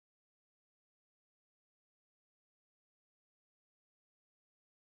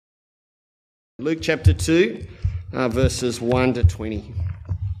Luke chapter 2, verses 1 to 20.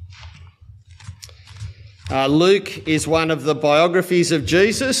 Luke is one of the biographies of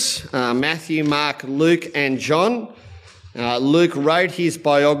Jesus. Matthew, Mark, Luke and John. Luke wrote his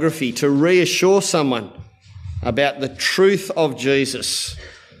biography to reassure someone about the truth of Jesus.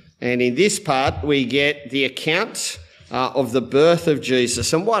 And in this part, we get the account of the birth of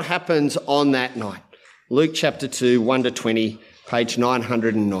Jesus and what happens on that night. Luke chapter 2, 1 to 20, page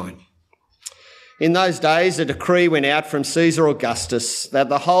 909. In those days, a decree went out from Caesar Augustus that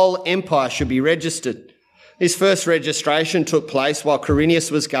the whole empire should be registered. This first registration took place while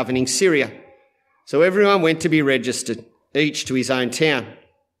Quirinius was governing Syria. So everyone went to be registered, each to his own town.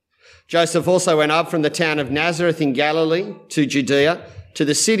 Joseph also went up from the town of Nazareth in Galilee to Judea, to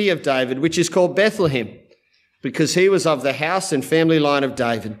the city of David, which is called Bethlehem, because he was of the house and family line of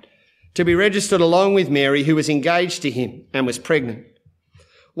David, to be registered along with Mary, who was engaged to him and was pregnant.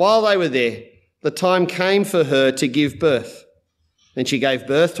 While they were there, the time came for her to give birth. Then she gave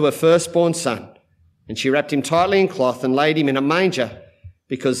birth to her firstborn son, and she wrapped him tightly in cloth and laid him in a manger,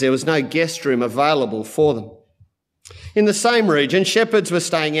 because there was no guest room available for them. In the same region, shepherds were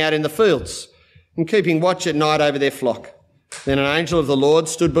staying out in the fields and keeping watch at night over their flock. Then an angel of the Lord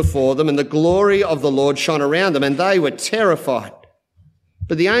stood before them, and the glory of the Lord shone around them, and they were terrified.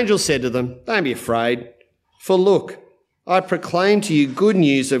 But the angel said to them, "Don't be afraid, for look, I proclaim to you good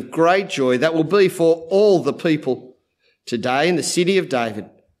news of great joy that will be for all the people. Today in the city of David,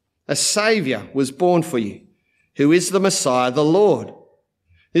 a Saviour was born for you, who is the Messiah, the Lord.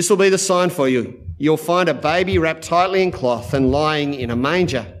 This will be the sign for you. You'll find a baby wrapped tightly in cloth and lying in a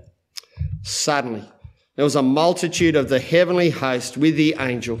manger." Suddenly, there was a multitude of the heavenly host with the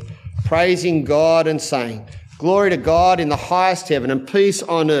angel, praising God and saying, "Glory to God in the highest heaven and peace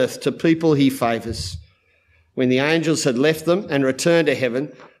on earth to people he favours." When the angels had left them and returned to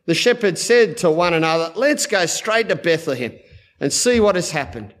heaven, the shepherds said to one another, "Let's go straight to Bethlehem and see what has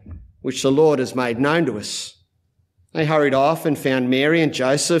happened, which the Lord has made known to us." They hurried off and found Mary and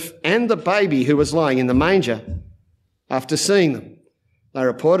Joseph and the baby who was lying in the manger. After seeing them, they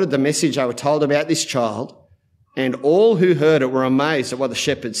reported the message they were told about this child, and all who heard it were amazed at what the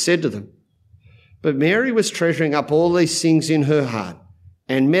shepherds said to them. But Mary was treasuring up all these things in her heart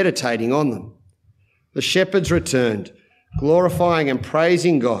and meditating on them. The shepherds returned, glorifying and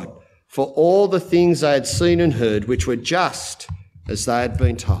praising God for all the things they had seen and heard, which were just as they had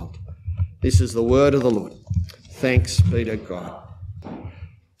been told. This is the word of the Lord. Thanks be to God.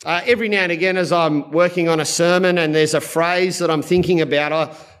 Every now and again, as I'm working on a sermon and there's a phrase that I'm thinking about,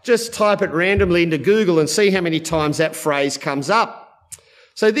 I just type it randomly into Google and see how many times that phrase comes up.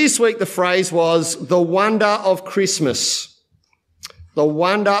 So this week the phrase was the wonder of Christmas. The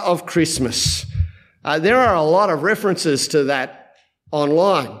wonder of Christmas. There are a lot of references to that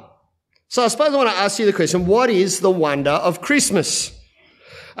online. So I suppose I want to ask you the question, what is the wonder of Christmas?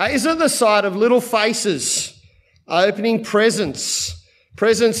 Is it the sight of little faces opening presents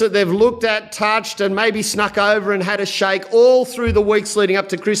that they've looked at, touched and maybe snuck over and had a shake all through the weeks leading up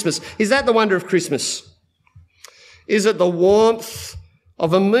to Christmas? Is that the wonder of Christmas? Is it the warmth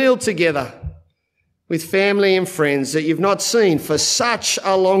of a meal together with family and friends that you've not seen for such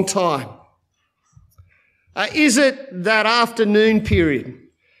a long time? Is it that afternoon period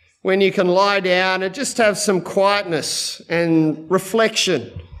when you can lie down and just have some quietness and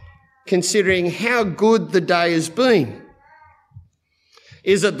reflection, considering how good the day has been?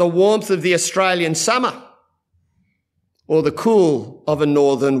 Is it the warmth of the Australian summer or the cool of a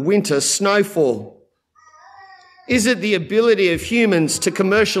northern winter snowfall? Is it the ability of humans to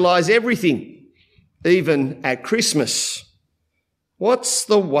commercialise everything, even at Christmas? What's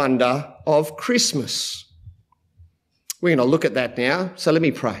the wonder of Christmas? We're going to look at that now, so let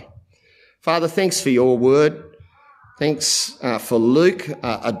me pray. Father, thanks for your word. Thanks for Luke,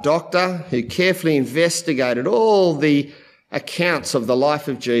 a doctor who carefully investigated all the accounts of the life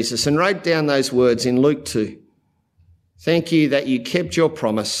of Jesus and wrote down those words in Luke 2. Thank you that you kept your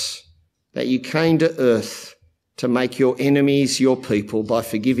promise, that you came to earth to make your enemies your people by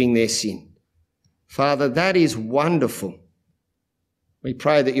forgiving their sin. Father, that is wonderful. We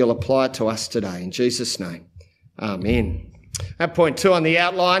pray that you'll apply it to us today. In Jesus' name. Amen. At point 2 on the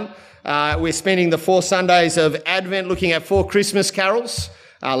outline, we're spending the 4 Sundays of Advent looking at 4 Christmas carols.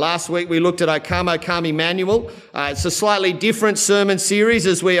 Last week we looked at O Come, O Come, Emmanuel. It's a slightly different sermon series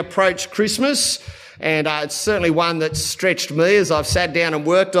as we approach Christmas, and it's certainly one that stretched me as I've sat down and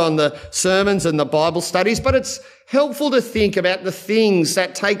worked on the sermons and the Bible studies, but it's helpful to think about the things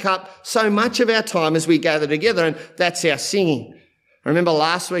that take up so much of our time as we gather together, and that's our singing. I remember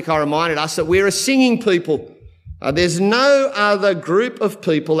last week I reminded us that we're a singing people. There's no other group of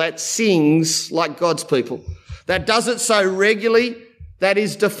people that sings like God's people, that does it so regularly, that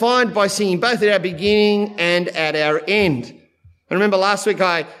is defined by singing both at our beginning and at our end. And remember last week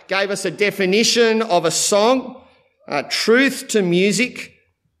I gave us a definition of a song, truth to music,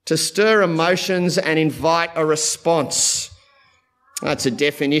 to stir emotions and invite a response. That's a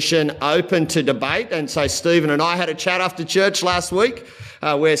definition open to debate. And so Stephen and I had a chat after church last week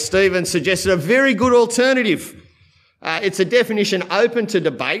where Stephen suggested a very good alternative. It's a definition open to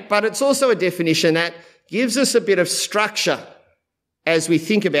debate, but it's also a definition that gives us a bit of structure as we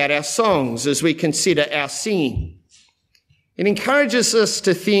think about our songs, as we consider our singing. It encourages us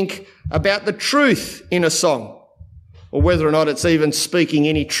to think about the truth in a song, or whether or not it's even speaking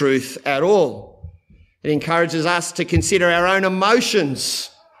any truth at all. It encourages us to consider our own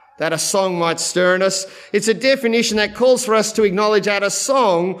emotions that a song might stir in us. It's a definition that calls for us to acknowledge that a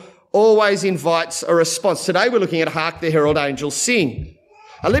song always invites a response. Today we're looking at Hark, the Herald Angels Sing.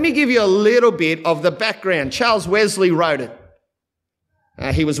 Let me give you a little bit of the background. Charles Wesley wrote it.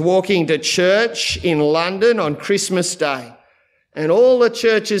 He was walking to church in London on Christmas Day, and all the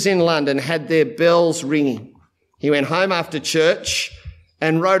churches in London had their bells ringing. He went home after church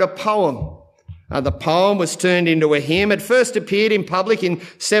and wrote a poem. The poem was turned into a hymn. It first appeared in public in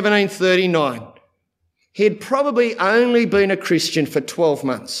 1739. He had probably only been a Christian for 12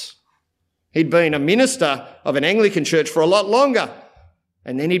 months. He'd been a minister of an Anglican church for a lot longer,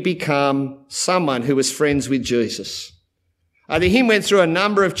 and then he'd become someone who was friends with Jesus. The hymn went through a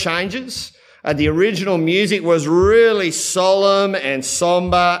number of changes. The original music was really solemn and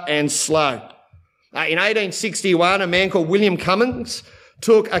sombre and slow. In 1861, a man called William Cummins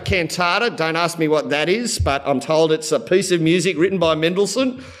took a cantata, don't ask me what that is, but I'm told it's a piece of music written by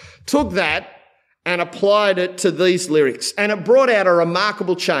Mendelssohn, took that and applied it to these lyrics. And it brought out a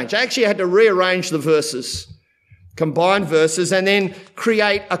remarkable change. I actually had to rearrange the verses, combine verses, and then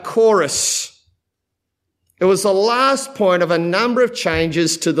create a chorus. It was the last point of a number of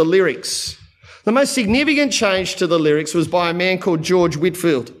changes to the lyrics. The most significant change to the lyrics was by a man called George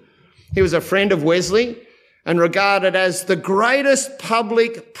Whitefield. He was a friend of Wesley and regarded as the greatest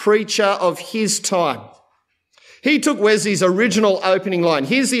public preacher of his time. He took Wesley's original opening line.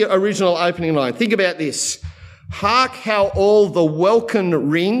 Here's the original opening line. Think about this. Hark how all the welkin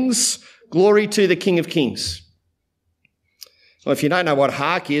rings, glory to the King of Kings. Well, if you don't know what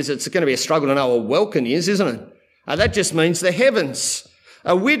hark is, it's going to be a struggle to know what welkin is, isn't it? That just means the heavens.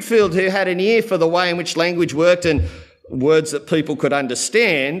 Whitefield, who had an ear for the way in which language worked and words that people could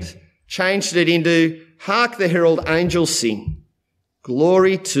understand, changed it into Hark the Herald Angels Sing,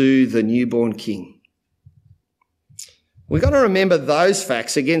 glory to the newborn King. We've got to remember those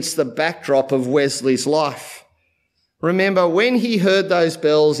facts against the backdrop of Wesley's life. Remember, when he heard those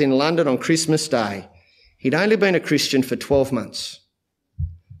bells in London on Christmas Day, he'd only been a Christian for 12 months.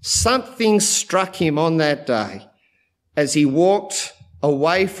 Something struck him on that day as he walked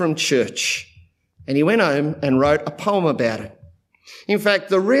away from church, and he went home and wrote a poem about it. In fact,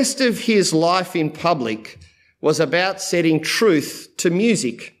 the rest of his life in public was about setting truth to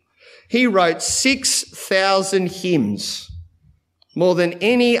music. He wrote 6,000 hymns, more than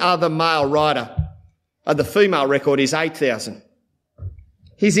any other male writer. The female record is 8,000.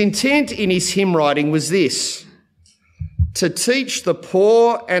 His intent in his hymn writing was this: to teach the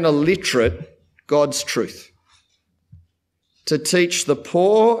poor and illiterate God's truth. To teach the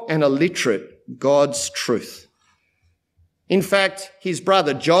poor and illiterate God's truth. In fact, his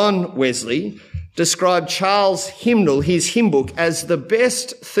brother John Wesley described Charles' hymnal, his hymn book, as the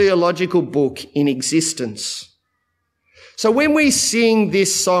best theological book in existence. So when we sing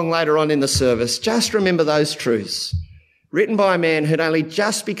this song later on in the service, just remember those truths, written by a man who'd only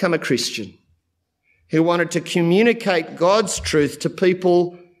just become a Christian, who wanted to communicate God's truth to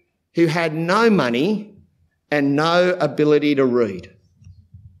people who had no money and no ability to read.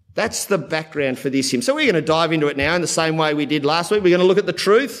 That's the background for this hymn. So we're going to dive into it now in the same way we did last week. We're going to look at the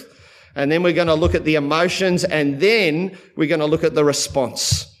truth, and then we're going to look at the emotions, and then we're going to look at the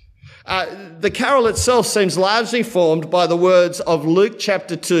response. The carol itself seems largely formed by the words of Luke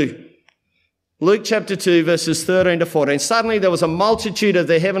chapter 2. Luke chapter 2, verses 13 to 14. Suddenly there was a multitude of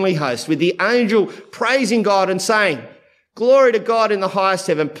the heavenly host with the angel praising God and saying, "Glory to God in the highest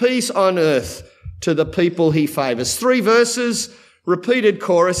heaven, peace on earth to the people he favours." 3 verses, repeated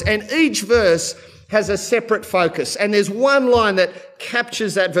chorus, and each verse has a separate focus. And there's one line that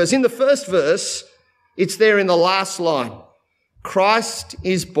captures that verse. In the first verse, it's there in the last line. Christ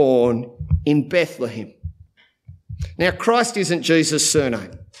is born in Bethlehem. Now, Christ isn't Jesus'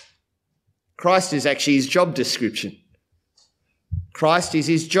 surname. Christ is actually his job description. Christ is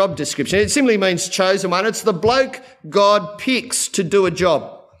his job description. It simply means chosen one. It's the bloke God picks to do a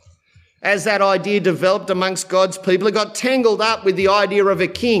job. As that idea developed amongst God's people, it got tangled up with the idea of a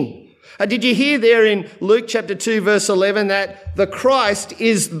king. Did you hear there in Luke chapter 2, verse 11, that the Christ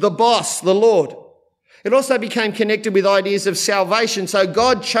is the boss, the Lord? It also became connected with ideas of salvation. So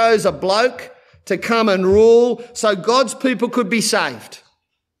God chose a bloke to come and rule so God's people could be saved.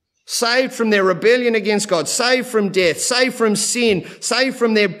 Saved from their rebellion against God, saved from death, saved from sin, saved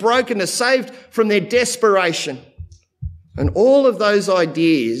from their brokenness, saved from their desperation. And all of those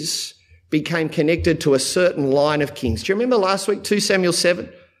ideas became connected to a certain line of kings. Do you remember last week, 2 Samuel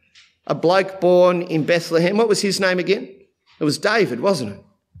 7? A bloke born in Bethlehem. What was his name again? It was David, wasn't it?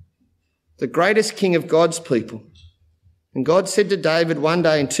 The greatest king of God's people. And God said to David one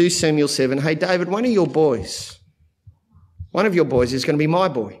day in 2 Samuel 7, hey, David, one of your boys is going to be my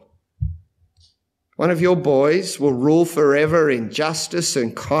boy. One of your boys will rule forever in justice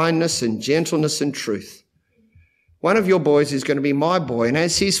and kindness and gentleness and truth. One of your boys is going to be my boy, and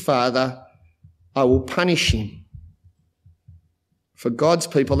as his father, I will punish him. For God's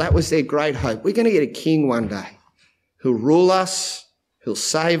people, that was their great hope. We're going to get a king one day who'll rule us, who'll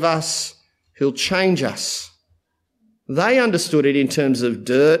save us, who'll change us. They understood it in terms of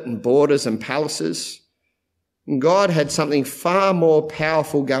dirt and borders and palaces. And God had something far more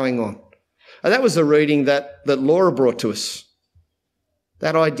powerful going on. And that was the reading that Laura brought to us.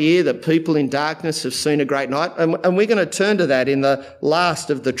 That idea that people in darkness have seen a great night. And we're going to turn to that in the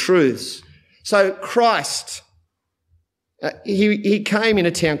last of the truths. So Christ, he came in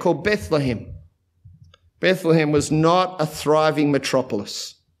a town called Bethlehem. Bethlehem was not a thriving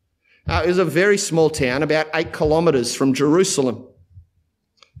metropolis. It was a very small town, about 8 kilometres from Jerusalem.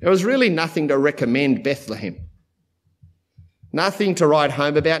 There was really nothing to recommend Bethlehem. Nothing to write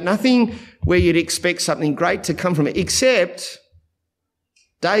home about, nothing where you'd expect something great to come from it, except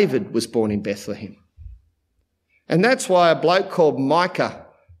David was born in Bethlehem. And that's why a bloke called Micah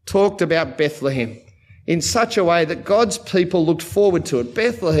talked about Bethlehem in such a way that God's people looked forward to it.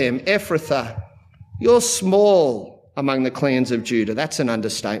 Bethlehem, Ephrathah, you're small among the clans of Judah. That's an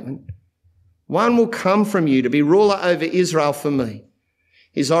understatement. One will come from you to be ruler over Israel for me.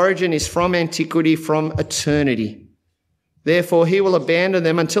 His origin is from antiquity, from eternity. Therefore, he will abandon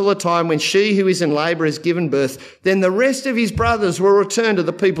them until the time when she who is in labour has given birth. Then the rest of his brothers will return to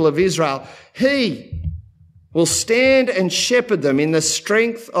the people of Israel. He will stand and shepherd them in the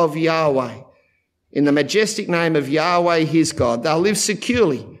strength of Yahweh, in the majestic name of Yahweh his God. They'll live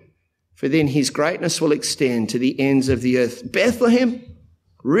securely, for then his greatness will extend to the ends of the earth. Bethlehem?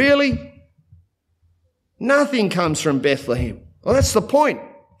 Really? Nothing comes from Bethlehem. Well, that's the point.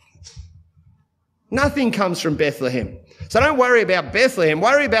 Nothing comes from Bethlehem. So don't worry about Bethlehem.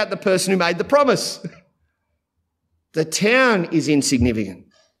 Worry about the person who made the promise. The town is insignificant,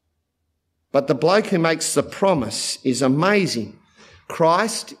 but the bloke who makes the promise is amazing.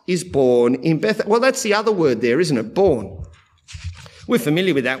 Christ is born in Bethlehem. Well, that's the other word there, isn't it? Born. We're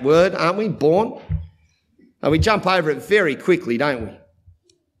familiar with that word, aren't we? Born. And we jump over it very quickly, don't we?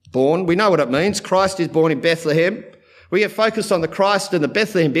 Born. We know what it means. Christ is born in Bethlehem. We get focused on the Christ and the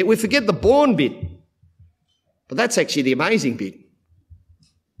Bethlehem bit. We forget the born bit. But that's actually the amazing bit.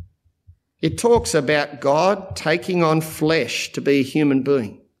 It talks about God taking on flesh to be a human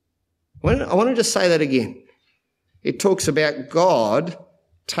being. I want to just say that again. It talks about God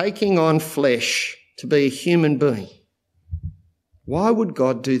taking on flesh to be a human being. Why would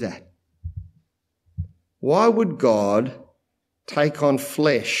God do that? Why would God take on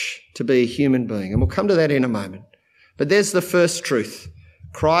flesh to be a human being? And we'll come to that in a moment. But there's the first truth.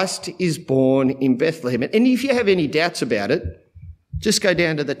 Christ is born in Bethlehem. And if you have any doubts about it, just go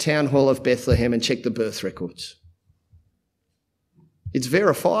down to the town hall of Bethlehem and check the birth records. It's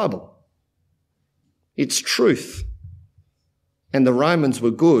verifiable. It's truth. And the Romans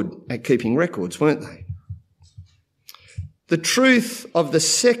were good at keeping records, weren't they? The truth of the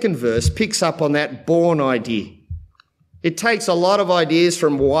second verse picks up on that born idea. It takes a lot of ideas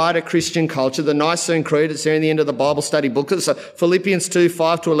from wider Christian culture. The Nicene Creed, it's there in the end of the Bible study book. It's Philippians 2,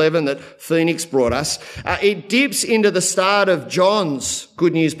 5-11 that Phoenix brought us. It dips into the start of John's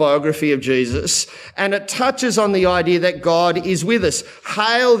good news biography of Jesus, and it touches on the idea that God is with us.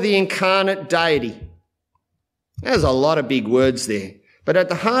 Hail the incarnate deity. There's a lot of big words there. But at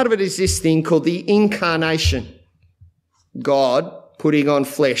the heart of it is this thing called the incarnation. God putting on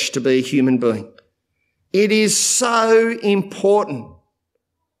flesh to be a human being. It is so important.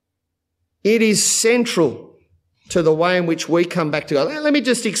 It is central to the way in which we come back to God. Let me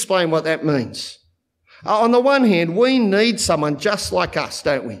just explain what that means. On the one hand, we need someone just like us,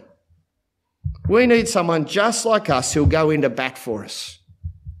 don't we? We need someone just like us who'll go into bat for us.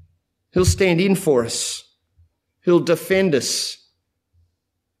 He'll stand in for us. He'll defend us,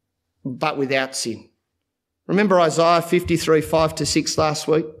 but without sin. Remember Isaiah 53, 5-6 last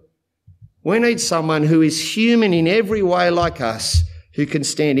week? We need someone who is human in every way like us, who can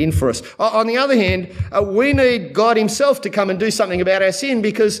stand in for us. On the other hand, we need God himself to come and do something about our sin,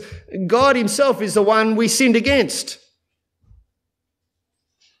 because God himself is the one we sinned against.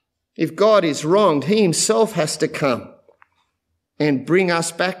 If God is wronged, he himself has to come and bring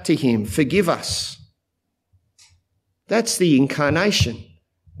us back to him, forgive us. That's the incarnation.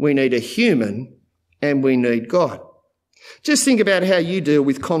 We need a human and we need God. Just think about how you deal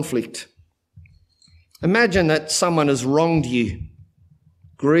with conflict. Imagine that someone has wronged you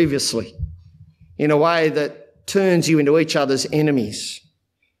grievously in a way that turns you into each other's enemies.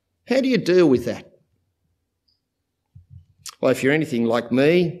 How do you deal with that? Well, if you're anything like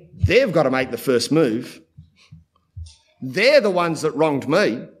me, they've got to make the first move. They're the ones that wronged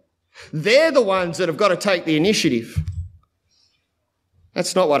me. They're the ones that have got to take the initiative.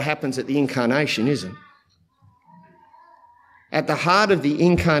 That's not what happens at the incarnation, is it? At the heart of the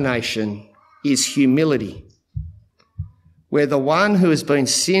incarnation is humility, where the one who has been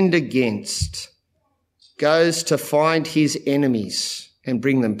sinned against goes to find his enemies and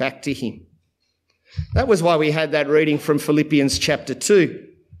bring them back to him. That was why we had that reading from Philippians chapter 2.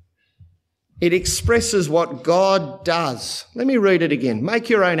 It expresses what God does. Let me read it again. Make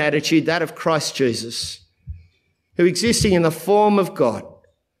your own attitude that of Christ Jesus, who existing in the form of God,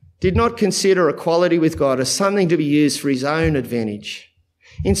 did not consider equality with God as something to be used for his own advantage.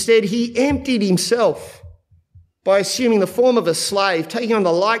 Instead, he emptied himself by assuming the form of a slave, taking on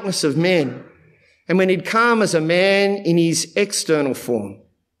the likeness of men. And when he'd come as a man in his external form,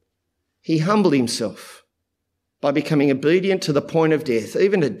 he humbled himself by becoming obedient to the point of death,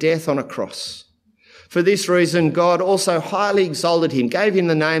 even to death on a cross. For this reason, God also highly exalted him, gave him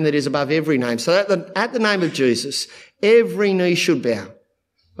the name that is above every name, so that at the name of Jesus, every knee should bow,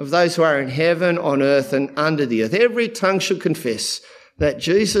 of those who are in heaven, on earth, and under the earth. Every tongue should confess that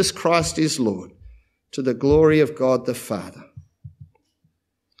Jesus Christ is Lord, to the glory of God the Father.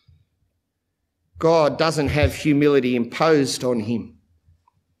 God doesn't have humility imposed on him.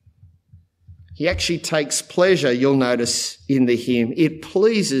 He actually takes pleasure, you'll notice in the hymn. It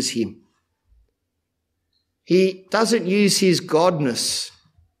pleases him. He doesn't use his godness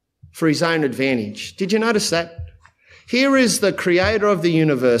for his own advantage. Did you notice that? Here is the creator of the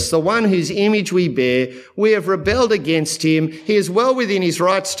universe, the one whose image we bear. We have rebelled against him. He is well within his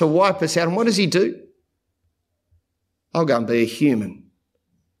rights to wipe us out. And what does he do? I'll go and be a human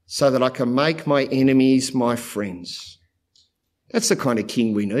so that I can make my enemies my friends. That's the kind of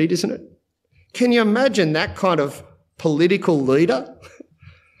king we need, isn't it? Can you imagine that kind of political leader?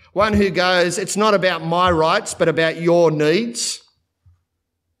 One who goes, it's not about my rights, but about your needs.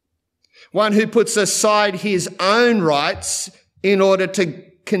 One who puts aside his own rights in order to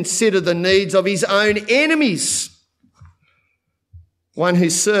consider the needs of his own enemies. One who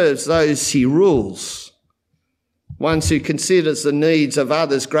serves those he rules. One who considers the needs of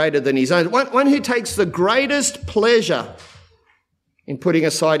others greater than his own. One who takes the greatest pleasure in putting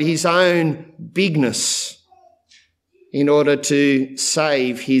aside his own bigness in order to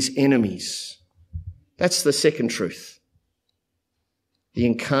save his enemies. That's the second truth, the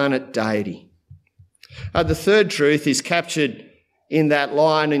incarnate deity. The third truth is captured in that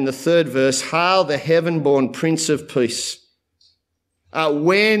line in the third verse, "Hail the heaven-born Prince of Peace."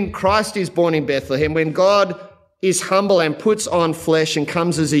 When Christ is born in Bethlehem, when God is humble and puts on flesh and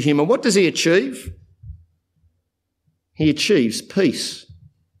comes as a human, what does he achieve? He achieves peace.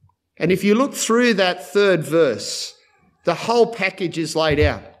 And if you look through that third verse, the whole package is laid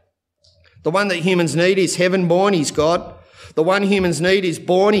out. The one that humans need is heaven-born, he's God. The one humans need is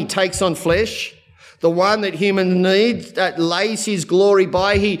born, he takes on flesh. The one that humans need that lays his glory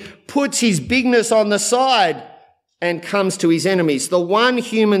by, he puts his bigness on the side and comes to his enemies. The one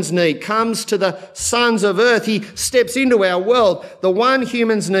humans need comes to the sons of earth. He steps into our world. The one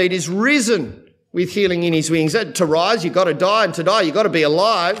humans need is risen with healing in his wings. To rise, you've got to die, and to die, you've got to be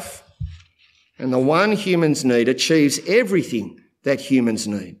alive. And the one humans need achieves everything that humans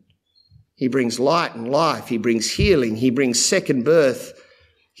need. He brings light and life. He brings healing. He brings second birth.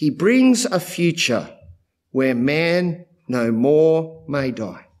 He brings a future where man no more may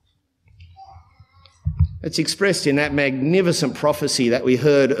die. It's expressed in that magnificent prophecy that we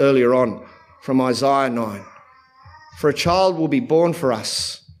heard earlier on from Isaiah 9. For a child will be born for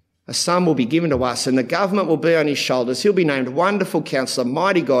us. A son will be given to us, and the government will be on his shoulders. He'll be named Wonderful Counselor,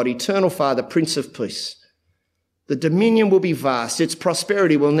 Mighty God, Eternal Father, Prince of Peace. The dominion will be vast. Its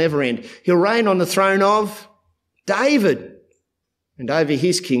prosperity will never end. He'll reign on the throne of David and over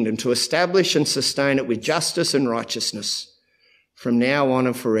his kingdom to establish and sustain it with justice and righteousness from now on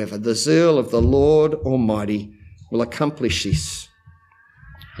and forever. The zeal of the Lord Almighty will accomplish this.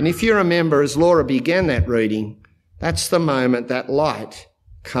 And if you remember, as Laura began that reading, that's the moment that light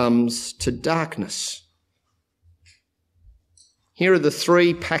comes to darkness. Here are the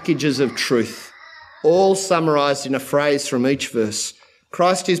three packages of truth, all summarised in a phrase from each verse.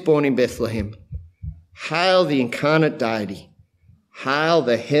 Christ is born in Bethlehem. Hail the incarnate deity. Hail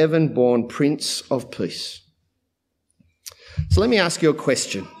the heaven-born Prince of Peace. So let me ask you a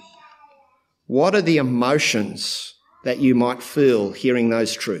question. What are the emotions that you might feel hearing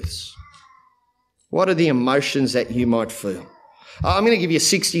those truths? What are the emotions that you might feel? I'm going to give you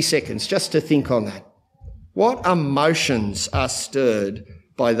 60 seconds just to think on that. What emotions are stirred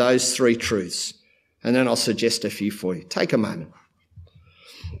by those three truths? And then I'll suggest a few for you. Take a moment.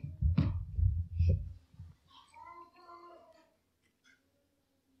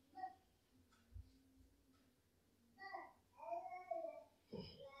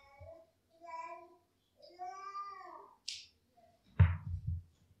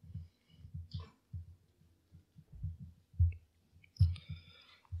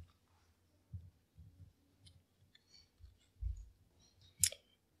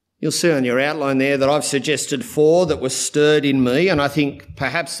 You'll see on your outline there that I've suggested four that were stirred in me, and I think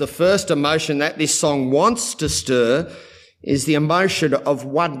perhaps the first emotion that this song wants to stir is the emotion of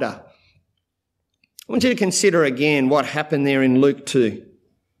wonder. I want you to consider again what happened there in Luke 2.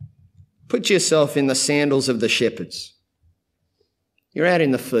 Put yourself in the sandals of the shepherds. You're out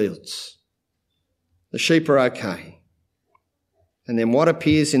in the fields. The sheep are okay. And then what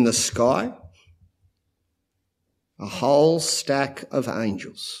appears in the sky? A whole stack of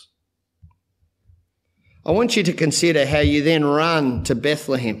angels. I want you to consider how you then run to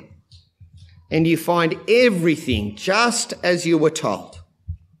Bethlehem and you find everything just as you were told.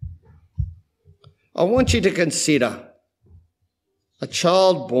 I want you to consider a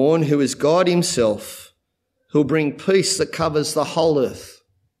child born who is God himself, who'll bring peace that covers the whole earth.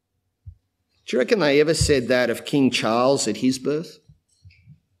 Do you reckon they ever said that of King Charles at his birth?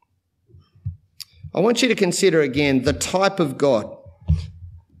 I want you to consider again the type of God,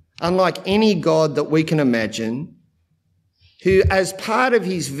 unlike any God that we can imagine, who as part of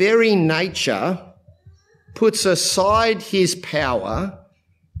his very nature puts aside his power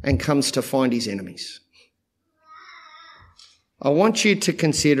and comes to find his enemies. I want you to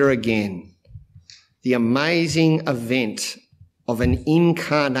consider again the amazing event of an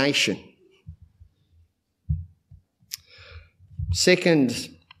incarnation. Second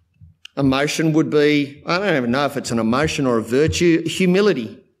emotion would be, I don't even know if it's an emotion or a virtue,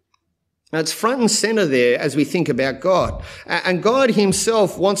 humility. Now, it's front and centre there as we think about God. And God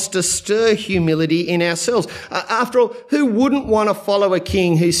himself wants to stir humility in ourselves. After all, who wouldn't want to follow a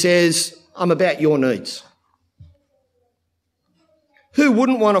king who says, I'm about your needs? Who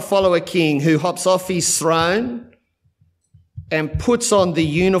wouldn't want to follow a king who hops off his throne and puts on the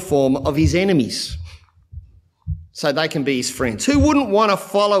uniform of his enemies so they can be his friends? Who wouldn't want to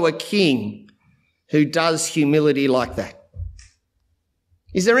follow a king who does humility like that?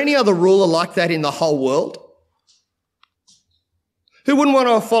 Is there any other ruler like that in the whole world? Who wouldn't want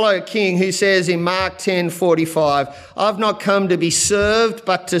to follow a king who says in Mark 10:45, I've not come to be served,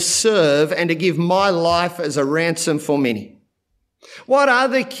 but to serve and to give my life as a ransom for many? What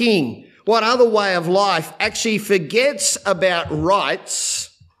other king, what other way of life actually forgets about rights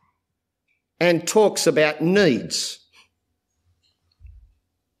and talks about needs?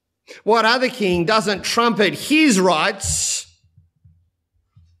 What other king doesn't trumpet his rights,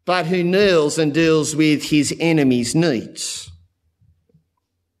 but who kneels and deals with his enemies' needs?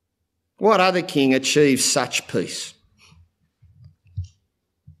 What other king achieves such peace?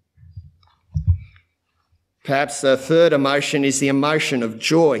 Perhaps the third emotion is the emotion of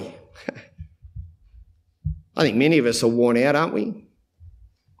joy. I think many of us are worn out, aren't we?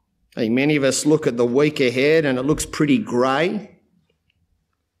 I think many of us look at the week ahead and it looks pretty grey.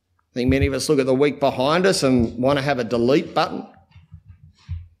 I think many of us look at the week behind us and want to have a delete button.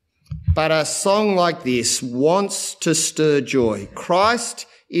 But a song like this wants to stir joy. Christ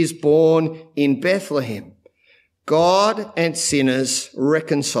is born in Bethlehem, God and sinners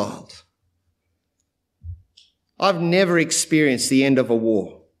reconciled. I've never experienced the end of a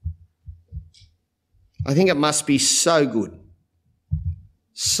war. I think it must be so good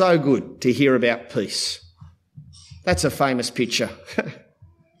to hear about peace. That's a famous picture.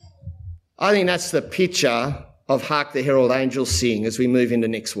 I think that's the picture of Hark, the Herald Angels Sing as we move into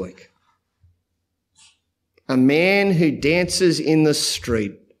next week. a man who dances in the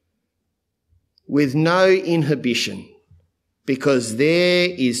street with no inhibition, because there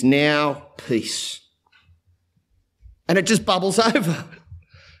is now peace. And it just bubbles over.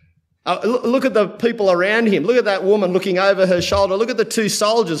 Look at the people around him. Look at that woman looking over her shoulder. Look at the two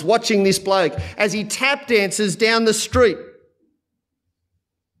soldiers watching this bloke as he tap dances down the street.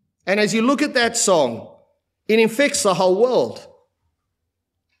 And as you look at that song, it infects the whole world.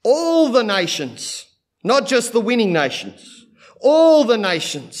 All the nations, not just the winning nations, all the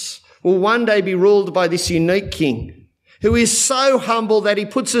nations will one day be ruled by this unique king who is so humble that he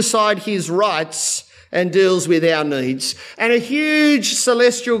puts aside his rights and deals with our needs. And a huge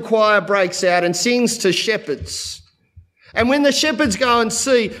celestial choir breaks out and sings to shepherds. And when the shepherds go and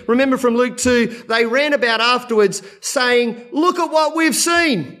see, remember from Luke 2, they ran about afterwards saying, look at what we've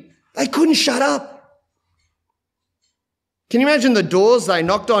seen. They couldn't shut up. Can you imagine the doors they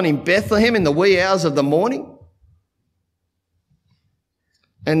knocked on in Bethlehem in the wee hours of the morning?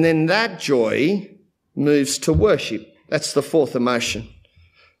 And then that joy moves to worship. That's the fourth emotion.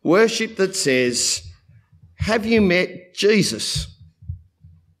 Worship that says, have you met Jesus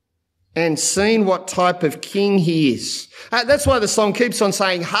and seen what type of king he is? That's why the song keeps on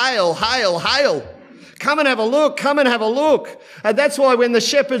saying, hail, hail, hail. Come and have a look, come and have a look. That's why when the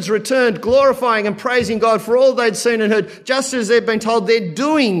shepherds returned, glorifying and praising God for all they'd seen and heard, just as they'd been told, they're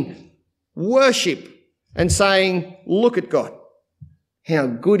doing worship and saying, look at God. How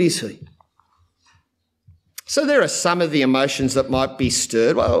good is he? So there are some of the emotions that might be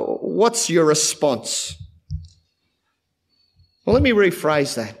stirred. Well, what's your response? Well, let me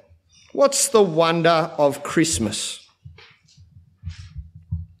rephrase that. What's the wonder of Christmas?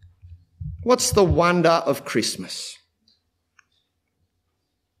 What's the wonder of Christmas?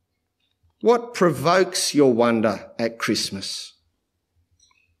 What provokes your wonder at Christmas?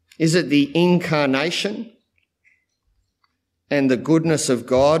 Is it the incarnation and the goodness of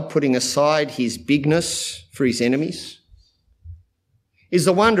God putting aside his bigness for his enemies? Is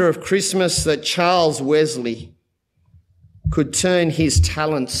the wonder of Christmas that Charles Wesley could turn his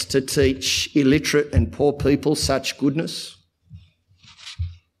talents to teach illiterate and poor people such goodness?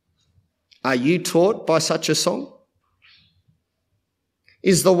 Are you taught by such a song?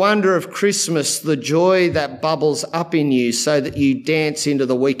 Is the wonder of Christmas the joy that bubbles up in you so that you dance into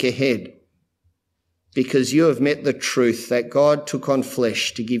the week ahead because you have met the truth that God took on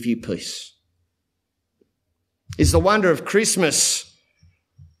flesh to give you peace? Is the wonder of Christmas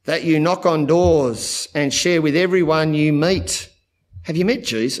that you knock on doors and share with everyone you meet? Have you met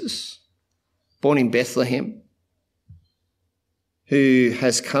Jesus, born in Bethlehem, who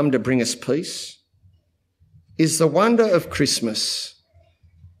has come to bring us peace? Is the wonder of Christmas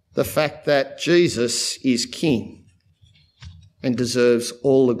the fact that Jesus is King and deserves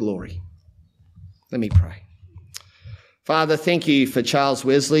all the glory? Let me pray. Father, thank you for Charles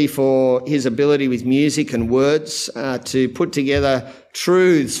Wesley, for his ability with music and words to put together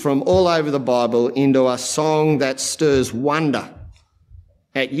truths from all over the Bible into a song that stirs wonder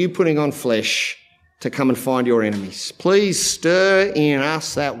at you putting on flesh to come and find your enemies. Please stir in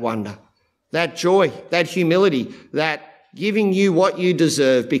us that wonder, that joy, that humility, that giving you what you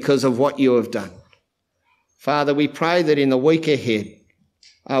deserve because of what you have done. Father, we pray that in the week ahead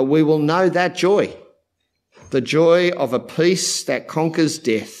we will know that joy, the joy of a peace that conquers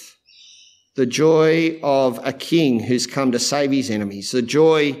death, the joy of a king who's come to save his enemies, the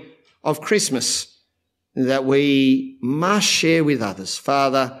joy of Christmas that we must share with others.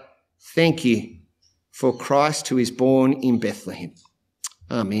 Father, thank you for Christ who is born in Bethlehem.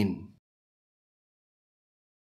 Amen.